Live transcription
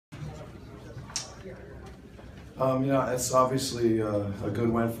It's obviously a good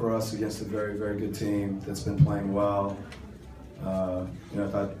win for us against a very, very good team that's been playing well. I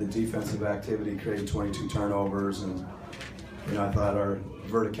thought the defensive activity created 22 turnovers, and I thought our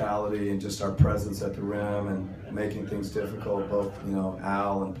verticality and just our presence at the rim and making things difficult, both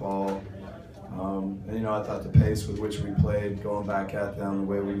Al and Paul. I thought the pace with which we played, going back at them, the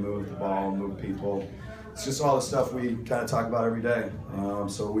way we moved the ball, moved people. It's just all the stuff we kind of talk about every day.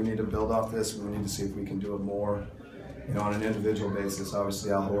 So we need to build off this. We need to see if we can do it more. On an individual basis,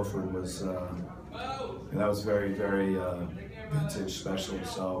 obviously Al Horford was, that was very, very vintage special.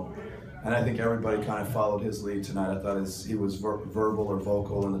 So, and I think everybody kind of followed his lead tonight. I thought he was verbal or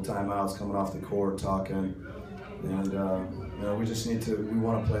vocal in the timeouts, coming off the court, talking. And we just need to, we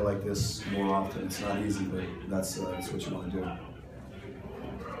want to play like this more often. It's not easy, but that's what you want to do.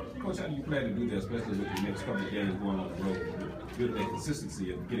 Coach, how do you plan to do that, especially with the next couple of games going on the road, build that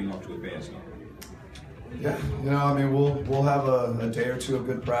consistency of getting off to a bad start? Yeah, we'll have a day or two of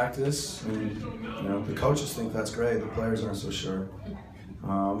good practice, and the coaches think that's great. The players aren't so sure,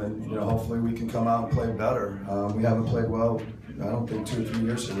 and hopefully we can come out and play better. We haven't played well. I don't think 2 or 3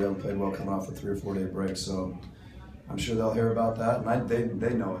 years ago we haven't played well coming off a 3 or 4 day break. So I'm sure they'll hear about that, and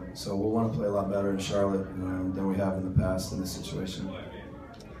they know it. So we'll want to play a lot better in Charlotte than we have in the past in this situation.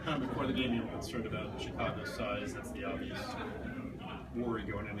 Kind of before the game, you were concerned about Chicago's size. That's the obvious worry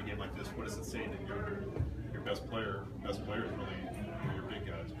going into a game like this. What does it say that your best players really, your big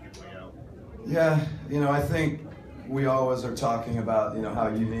guys, particularly out? Yeah, I think we always are talking about how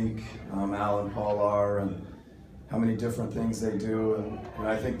unique Al and Paul are, and how many different things they do, and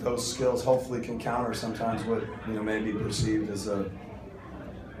I think those skills hopefully can counter sometimes what may be perceived as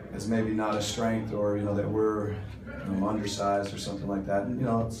maybe not a strength, or that we're undersized or something like that.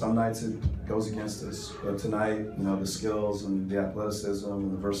 And some nights it goes against us, but tonight the skills and the athleticism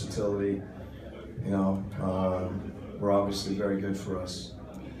and the versatility were obviously very good for us.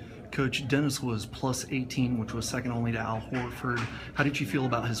 Coach, Dennis was plus 18, which was second only to Al Horford. How did you feel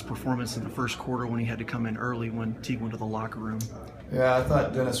about his performance in the first quarter when he had to come in early when Teague went to the locker room? Yeah, I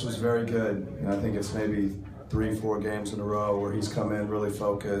thought Dennis was very good. I think it's maybe 3-4 games in a row where he's come in really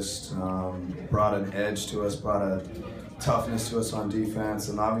focused, brought an edge to us, brought a toughness to us on defense.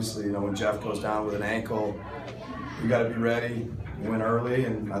 And obviously, when Jeff goes down with an ankle, we got to be ready. He went early,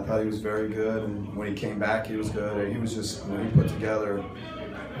 and I thought he was very good. And when he came back, he was good. He was just, he put together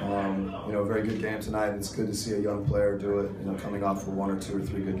a very good game tonight. It's good to see a young player do it, coming off for 1 or 2 or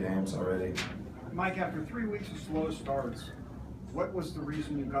 3 good games already. Mike, after 3 weeks of slow starts, what was the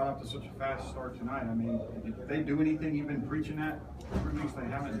reason you got off to such a fast start tonight? Did they do anything you've been preaching at? 3 weeks they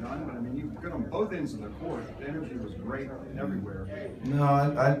haven't done, but you've good on both ends of the court. The energy was great everywhere. No,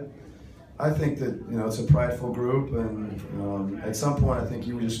 I think that it's a prideful group, and at some point I think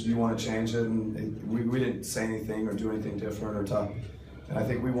you want to change it, and we didn't say anything or do anything different or talk. And I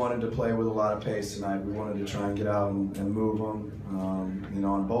think we wanted to play with a lot of pace tonight. We wanted to try and get out and move them.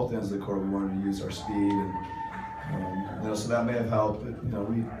 On both ends of the court, we wanted to use our speed, and so that may have helped. But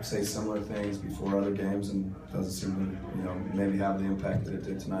we say similar things before other games, and it doesn't seem to maybe have the impact that it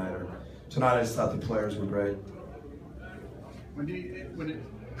did tonight. Or tonight, I just thought the players were great. When it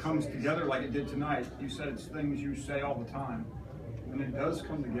comes together like it did tonight, you said it's things you say all the time. When it does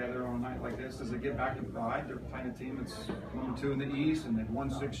come together on a night like this, does it get back to pride? They're playing a team that's #2 in the East, and they've won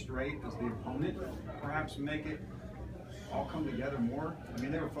 6 straight. Does the opponent perhaps make it all come together more?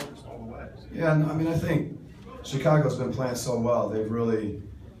 They were focused all the way. Yeah, I think Chicago's been playing so well. They've really,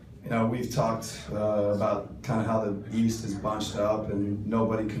 we've talked about kind of how the East is bunched up, and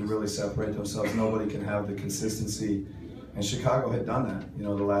nobody can really separate themselves. Nobody can have the consistency. And Chicago had done that, the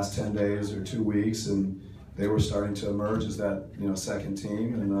last 10 days or 2 weeks, and they were starting to emerge as that, second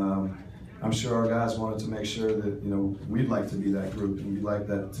team. And I'm sure our guys wanted to make sure that, we'd like to be that group, and we'd like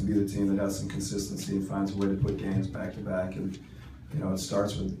that to be the team that has some consistency and finds a way to put games back to back. And, it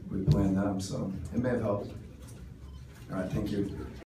starts with playing them, so it may have helped. All right, thank you.